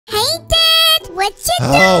what you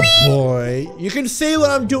doing? Oh boy, you can see what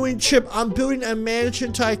I'm doing, Chip. I'm building a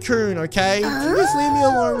mansion tycoon, okay? Can you just leave me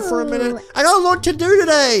alone for a minute? I got a lot to do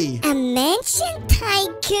today. A mansion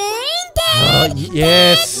tycoon, Dad?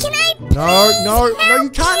 Yes. Dad, can I No, you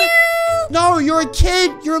help can't. you? No, you're a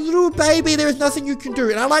kid. You're a little baby. There is nothing you can do.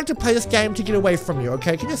 And I like to play this game to get away from you,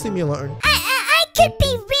 okay? Can you just leave me alone? I could be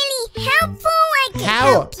really helpful. I could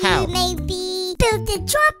help you maybe build the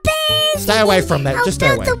droppers. Stay away from that. Just stay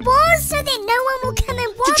away. I'll build the walls so that no one will come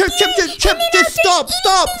and walk Chip, you. just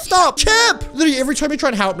stop. Chip! Literally, every time you try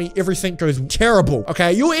and help me, everything goes terrible,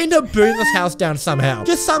 okay? You'll end up burning this house down somehow.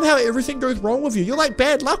 Just somehow everything goes wrong with you. You're like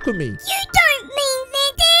bad luck with me. You don't mean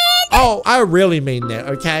that, Dad. Oh, I really mean that,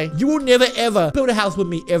 okay? You will never, ever build a house with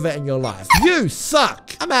me ever in your life. You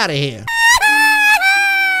suck. I'm out of here.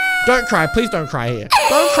 Don't cry. Please don't cry here.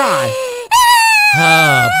 Don't cry.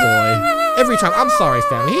 Ah, boy. Every time. I'm sorry,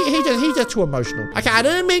 family. He's just too emotional. Okay, I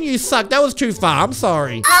didn't mean you suck. That was too far. I'm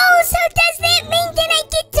sorry. Oh, so does that mean that I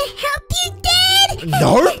get to help you, Dad?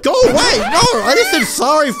 No, go away. No, I just said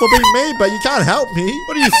sorry for being mean, but you can't help me.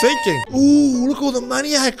 What are you thinking? Ooh, look all the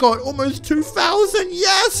money I got. Almost 2,000.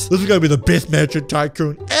 Yes. This is going to be the best mansion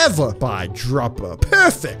tycoon ever. Buy dropper.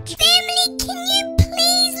 Perfect. Family, can you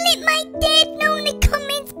please let my dad know in the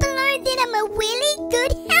comments below that I'm a really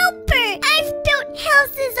good helper? I've built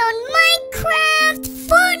houses on Minecraft,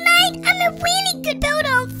 Fortnite. I'm a really good builder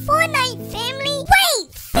on Fortnite, family.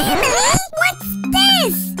 Wait, family? What's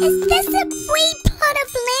this? Is this a free plot of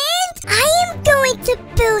land? I am going to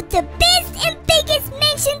build the best and biggest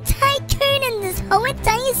mansion tycoon in this whole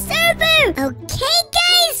entire server. Okay,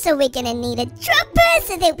 guys, so we're gonna need a dropper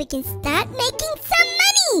so that we can start making some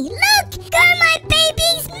money. Look, go my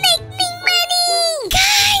babies, make me money.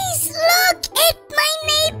 Guys, look at my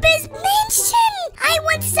neighbor's mansion. I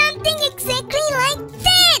want something exactly like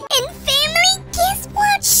that. And family, guess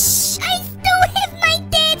what? Shh, I still have my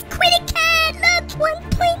dad's credit card. Look,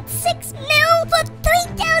 1.6 mil for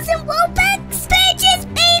 3,000 Robux. Purchase,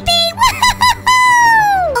 baby.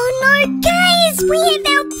 Woohoo! Oh no, guys, we have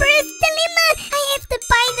our first dilemma. I have to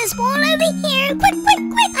buy this wall over here. Quick.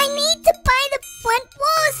 I need to buy the front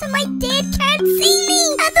wall so my dad can't see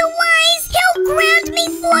me. Otherwise, he'll ground me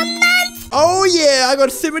for a month. Oh yeah, I got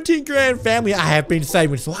 17 grand, family. I have been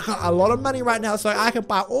saving, so I got a lot of money right now, so I can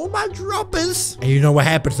buy all my droppers. And you know what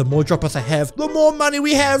happens? The more droppers I have, the more money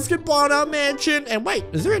we have to buy our mansion. And wait,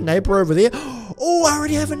 is there a neighbor over there? Oh, I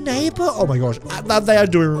already have a neighbor. Oh my gosh, they are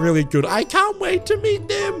doing really good. I can't wait to meet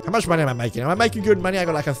them. How much money am I making? Am I making good money? I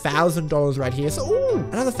got like $1,000 right here. So, ooh,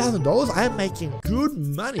 another $1,000. I am making good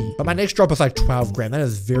money. But my next drop is like 12 grand. That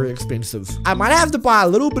is very expensive. I might have to buy a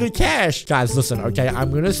little bit of cash. Guys, listen, okay? I'm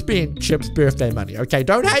going to spend Chip's birthday money, okay?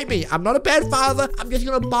 Don't hate me. I'm not a bad father. I'm just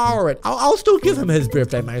going to borrow it. I'll still give him his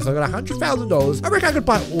birthday money. So I got $100,000. I reckon I could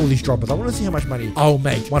buy all these droppers. I want to see how much money I'll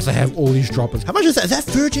make once I have all these droppers. How much is that? Is that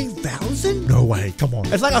 13,000? No way. Come on.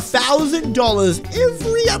 It's like $1,000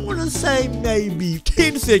 every, I'm going to say maybe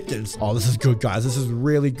 10 seconds. Oh, this is good, guys. This is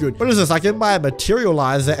really good. What is this? I can buy a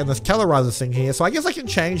materializer and this colorizer thing here. So I guess I can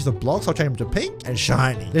change the blocks. I'll change them to pink and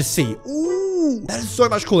shiny. Let's see. Ooh, that is so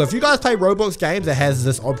much cooler. If you guys play Roblox games that has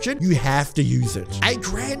this option, you have to use it. 8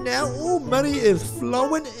 grand now. Oh, money is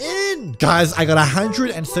flowing in. Guys, I got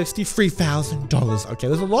 $163,000. Okay,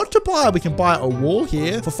 there's a lot to buy. We can buy a wall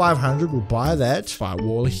here for 500. We'll buy that. Buy a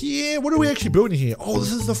wall here. What are we actually building here? Oh,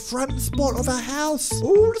 this is the front spot of our house.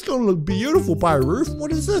 Oh, it's gonna look beautiful. Buy a roof.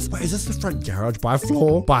 What is this? Wait, is this the front garage? Buy a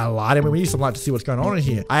floor. Buy a light. I mean, we need some light to see what's going on in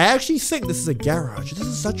here. I actually think this is a garage. This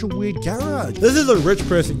is such a weird garage. This is a rich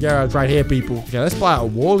person garage right here, people. Okay, let's buy a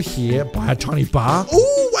wall here. Buy a tiny bar.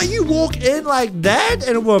 Oh, wait, you walk in like that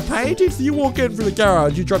and we're painting? So you walk in through the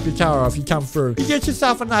garage, you drop your car off, you come through. You get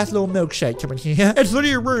yourself a nice little milkshake coming here. It's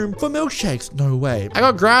literally a room for milkshakes. No way. I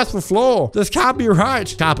got grass for floor. This can't be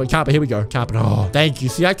right. Carpet. Here we go. Carpet. Oh, thank you.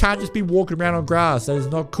 See, I can't just be walking around on grass. That is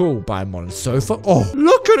not cool. Buy a modern sofa. Oh,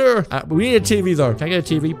 look at her. We need a TV though. Can I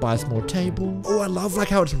get a TV? Buy a small table. Oh, I love like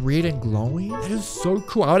how it's red and glowing. That is so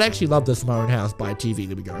cool. I would actually love this in my own house. Buy a TV.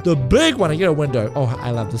 There we go. The big one. I get a window. Oh,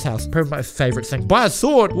 I love this house. Probably my favorite thing. Buy a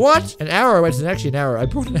sword. What? An arrow. It's actually an arrow. I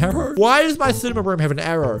brought an arrow. Why does my cinema room have an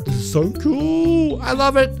arrow? This is so cool. I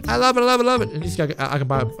love it. I love it. And this guy, I can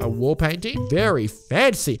buy a wall painting. Very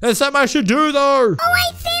fancy. There's something I should do though. Oh,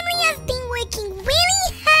 wait, family, I've been working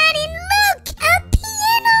really hard and look, a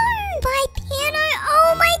piano. Buy piano.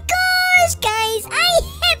 Oh my gosh, guys, I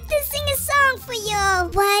have to sing a song for y'all.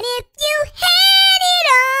 What if you had it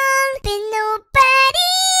all, but nobody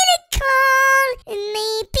to call? And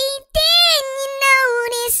maybe then you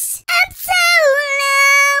notice I'm so lonely.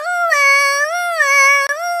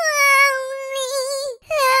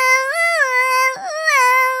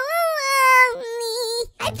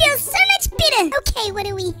 I feel so much better. Okay, what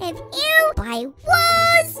do we have here? By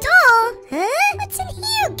walls. Door. Huh? What's in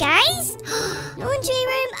here, guys? Laundry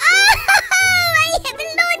room. Oh, I have a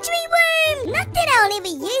laundry room. Not that I'll ever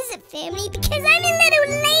use it, family, because I'm a little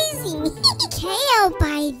lazy. Okay, I'll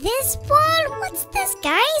buy this wall. What's this,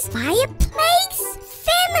 guys? Fireplace?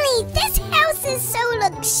 Family, this house is so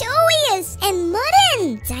luxurious and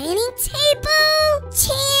modern. Dining table,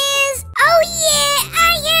 chairs. Oh yeah,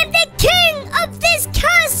 I am the king of this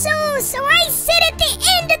castle. So I sit at the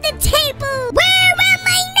end of the table. Where are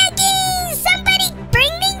my nuggies? Somebody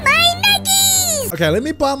bring me my nuggies. Okay, let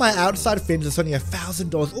me buy my outside fence. It's only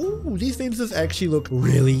 $1,000. Ooh, these fences actually look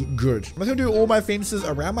really good. I'm just gonna do all my fences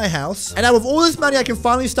around my house. And now with all this money, I can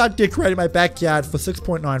finally start decorating my backyard for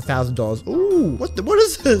 $6.9 thousand. Ooh, what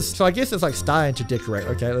is this? So I guess it's like starting to decorate.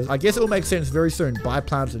 Okay, I guess it will make sense very soon. Buy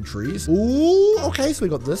plants and trees. Ooh, okay, so we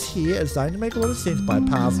got this here. It's starting to make a lot of sense. Buy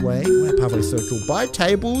pathway. Oh, pathway circle. Buy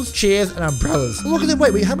tables, chairs, and umbrellas. Look at them.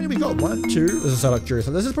 Wait, how many we got? 1, 2. This is so luxurious.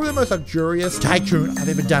 So this is probably the most luxurious tycoon I've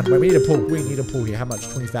ever done. Wait, we need a pool. We need a pool here. How much?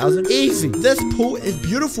 20,000? Easy. This pool is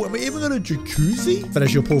beautiful. And we even got a jacuzzi.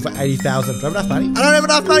 Finish your pool for 80,000. Do I have enough money? I don't have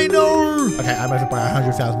enough money. No. Okay, I might have to buy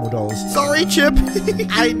 100,000 more dollars. Sorry, Chip.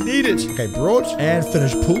 I need it. Okay, broad and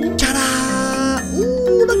finish pool. Ta-da!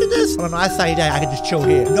 Ooh, look at this. On a nice sunny day, I can just chill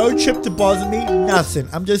here. No Chip to bother me. Nothing.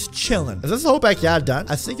 I'm just chilling. Is this the whole backyard done?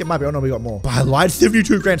 I think it might be. Oh no, we got more. Buy lights,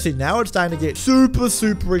 72 grand. See, now it's starting to get super,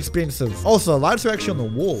 super expensive. Also, the lights are actually on the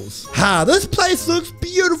walls. This place looks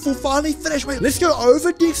beautiful. Finally finished. Wait, let's go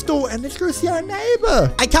over next door and let's go see our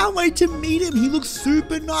neighbor. I can't wait to meet him. He looks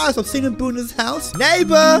super nice. I've seen him building his house.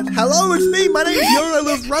 Neighbor, hello, it's me. My name's Yode. I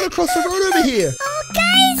live right across the road over here. Oh,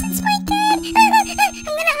 guys, it's my dad. I'm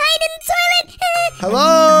gonna hide in the toilet.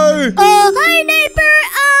 Hello. Oh, hi, neighbor.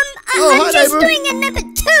 I'm just neighbor. doing a number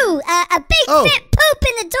 2. A big fat poop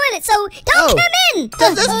in the toilet, so don't come in.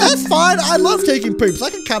 That's fine. I love taking poops. I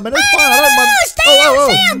can come in. It's fine. I don't mind. Stay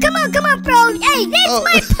out. Come on, bro. Hey, that's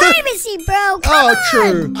my privacy, bro. Come on.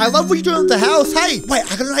 True. I love what you're doing at the house. Hey, wait,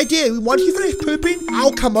 I got an idea. Once you finish pooping,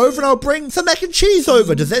 I'll come over and I'll bring some mac and cheese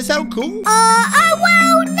over. Does that sound cool?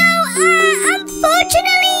 Well, no.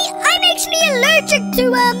 Unfortunately, I'm actually allergic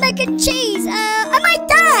to mac and cheese. I might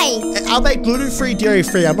die. I'll make gluten-free,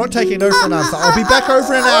 dairy-free. I'm not taking no for an answer. I'll be back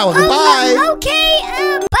over in an hour. Goodbye. Okay,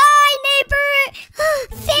 bye, neighbor.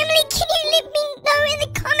 Family, can you let me know in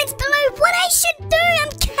the comments below what I should do?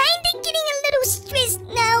 I'm kind of getting a little stressed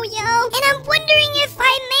now, yo. And I'm wondering if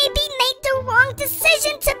I maybe made the wrong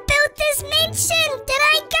decision to build this mansion. Did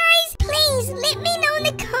I, guys? Please, let me know in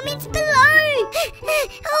the comments below.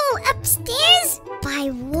 Upstairs? By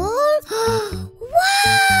wall?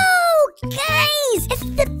 Wow, guys. If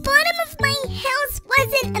the bottom of my house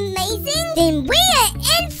wasn't amazing, then we are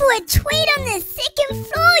in for a treat on the second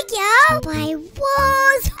floor, y'all. By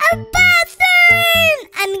walls, a bathroom.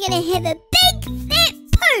 I'm gonna have a big fat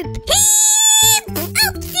poop.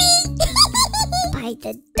 Oopsie. By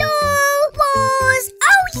the door, walls.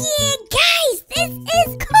 Oh yeah, guys, this is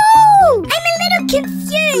cool. I'm a little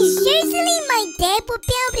confused. Usually my dad would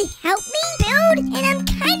be able to help me build, and I'm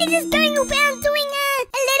kind of just going around doing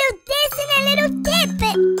a little this and a little that.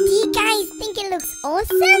 But do you guys think it looks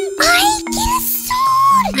awesome? I get a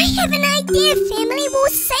sword. I have an idea, family. We'll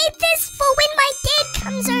save this for when my dad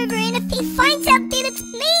comes over, and if he finds out that it's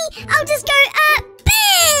me, I'll just go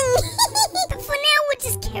bang. But for now, we'll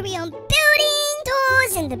just carry on building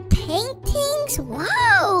doors and the paintings.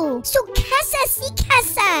 Wow. So casa si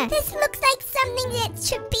casa. This looks like something that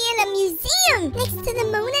should be in a museum next to the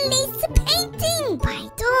Mona Lisa painting. By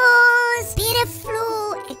doors, better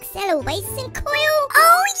floor, acceleration coil.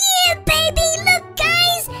 Oh yeah, baby. Look,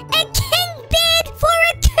 guys, a king bed for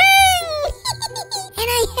a king. And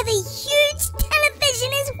I have a huge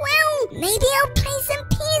television as well. Maybe I'll play some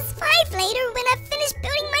PS5 later when I finish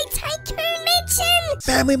building my tycoon mansion.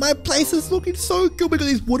 Family, my place is looking so good. We got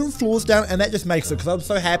these wooden floors down, and that just makes it because I'm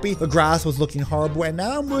so happy. The grass was looking horrible, and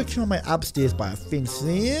now I'm working on my upstairs by a fence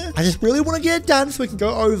there. I just really want to get it done so we can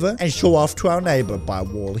go over and show off to our neighbor. By a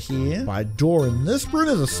wall here, by a door in this room.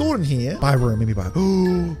 There's a sword in here. By a room, maybe by.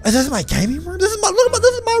 Oh, is this my gaming room? This is my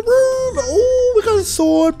this is my room. Oh, we got a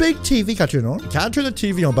sword, big TV. Can't turn it on. Can't turn the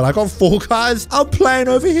TV on, but I got 4 guys. I'm playing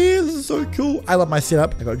over here. This is so cool. I love my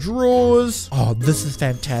setup. I got drawers. Oh, this is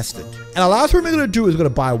fantastic. And the last room we're gonna do is gonna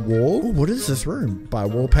buy a wall. Ooh, what is this room? Buy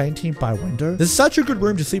wall painting, buy window. This is such a good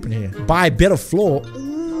room to sleep in here. Buy better floor.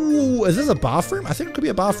 Ooh, Ooh, is this a bathroom? I think it could be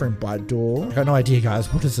a bathroom. By door. I got no idea,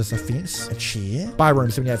 guys. What is this? A fence? A chair? Buy room,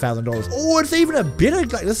 $78,000. Oh, it's even a better.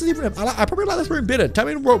 Like, this is even I probably like this room better. Tell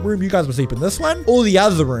me what room you guys will sleep in. This one or the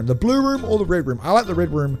other room? The blue room or the red room? I like the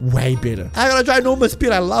red room way better. I got a ginormous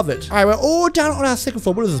bed. I love it. All right, we're all down on our second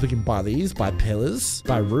floor. What is this? We can buy these, buy pillars,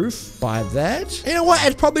 buy roof, buy that. You know what?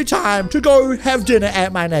 It's probably time to go have dinner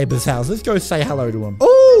at my neighbor's house. Let's go say hello to him.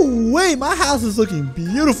 Oh, wait, my house is looking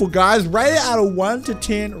beautiful, guys. Rate it out of 1 to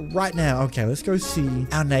 10 right now. Okay, let's go see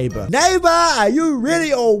our neighbor. Neighbor, are you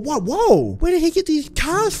ready or what? Whoa, where did he get these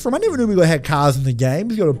cars from? I never knew we had cars in the game.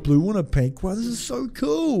 He's got a blue one, a pink one. This is so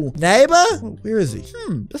cool. Neighbor? Oh, where is he?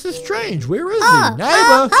 This is strange. Where is he?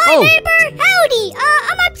 Neighbor? Hi, neighbor. Howdy.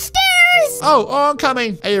 I'm upstairs. Oh, I'm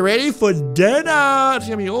coming. Are you ready for dinner? It's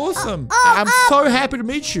gonna be awesome. I'm so happy to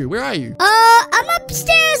meet you. Where are you? I'm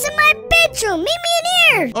upstairs in my bedroom. Meet me in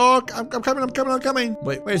here. Oh, I'm coming.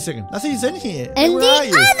 Wait a second. I see he's in here. In Where the are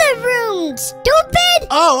you? other room, stupid.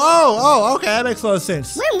 Oh, okay. That makes a lot of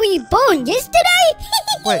sense. When were you born? Yesterday?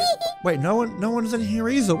 Wait, no one's in here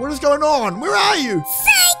either. What is going on? Where are you?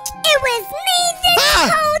 Psych! It was me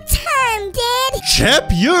this whole time, Dad. Chip,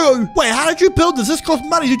 you! Wait, how did you build this? This cost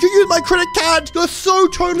money. Did you use my credit card? You're so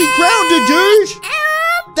totally grounded, dude.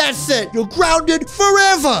 That's it. You're grounded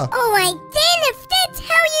forever. All right, then. If that's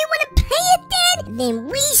how you want to pay it, Dad, then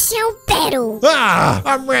we shall battle.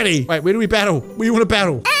 I'm ready. Wait, where do we battle? Where do you want to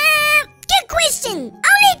battle? Good question.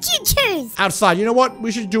 I'll let you choose. Outside. You know what?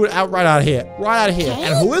 We should do it right out here. Right out here. Okay.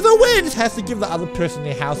 And whoever wins has to give the other person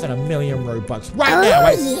their house and 1,000,000 Robux. Right now.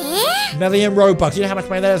 Wait. Yeah? 1,000,000 Robux. You know how much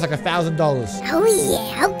money that is? Like $1,000. Oh,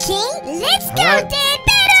 yeah. Okay. Let's go, right. Dad.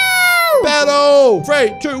 Battle! Battle!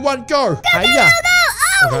 3, 2, 1, go. Go, go.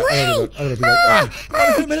 Oh, okay, wait. Guys,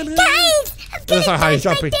 I'm getting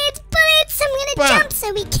my dad's bullets. I'm gonna jump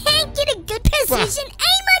so we can't get a good position.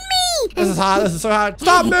 Aim on me. This is hard. This is so hard.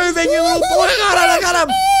 Stop moving, you little boy. I got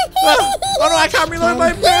him. Oh, no, I can't reload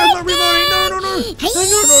my barrel. I'm not reloading. No.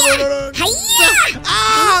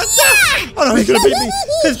 Oh, no, he's going to beat me.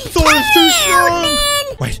 His sword is too strong.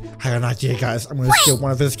 Wait, I got an idea, guys. I'm going to steal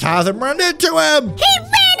one of his cars and run into him. He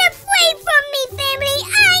ran away from me, family.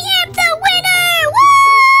 I am the winner. Woo!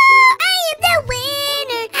 I am the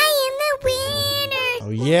winner. Oh,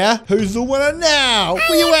 yeah? Who's the winner now?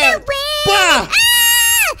 Where you at? Bah!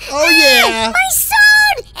 Oh, yeah. My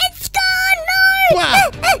sword! It's gone! No!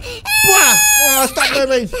 Bah! Oh, stop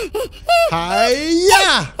moving.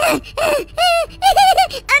 Hiya!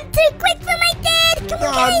 I'm too quick for my dad. Come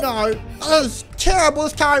on, guys. No. Oh, this is terrible.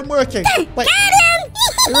 This car ain't working. Wait. Got him!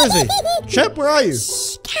 Where is he? Chip, where are you?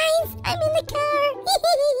 Shh, guys, I'm in the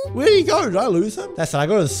car. Where did he go? Did I lose him? That's it. I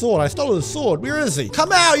got his sword. I stole his sword. Where is he?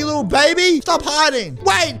 Come out, you little baby. Stop hiding.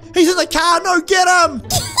 Wait, he's in the car. No, get him.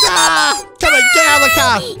 Come on, get out of the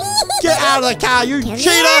car. Get out of the car, you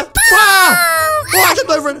cheater. Oh, I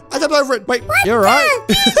jumped over it. Wait, you're right.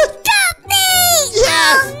 Stop me.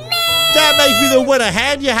 Yes. Oh, man. That makes me the winner.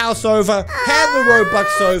 Hand your house over. Hand the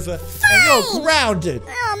Robux over. Fine. And you're grounded.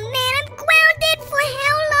 Oh, man, I'm grounded for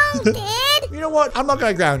how long, Dad? You know what? I'm not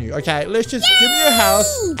going to ground you, okay? Let's just give me your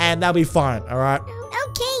house and that'll be fine, all right?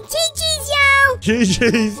 Okay, GG's, yo.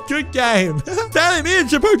 GG's, good game. Family, me and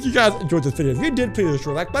Chip, hope you guys enjoyed this video. If you did, please hit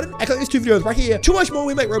the like button and click these 2 videos right here to watch more.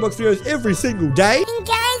 We make Roblox videos every single day.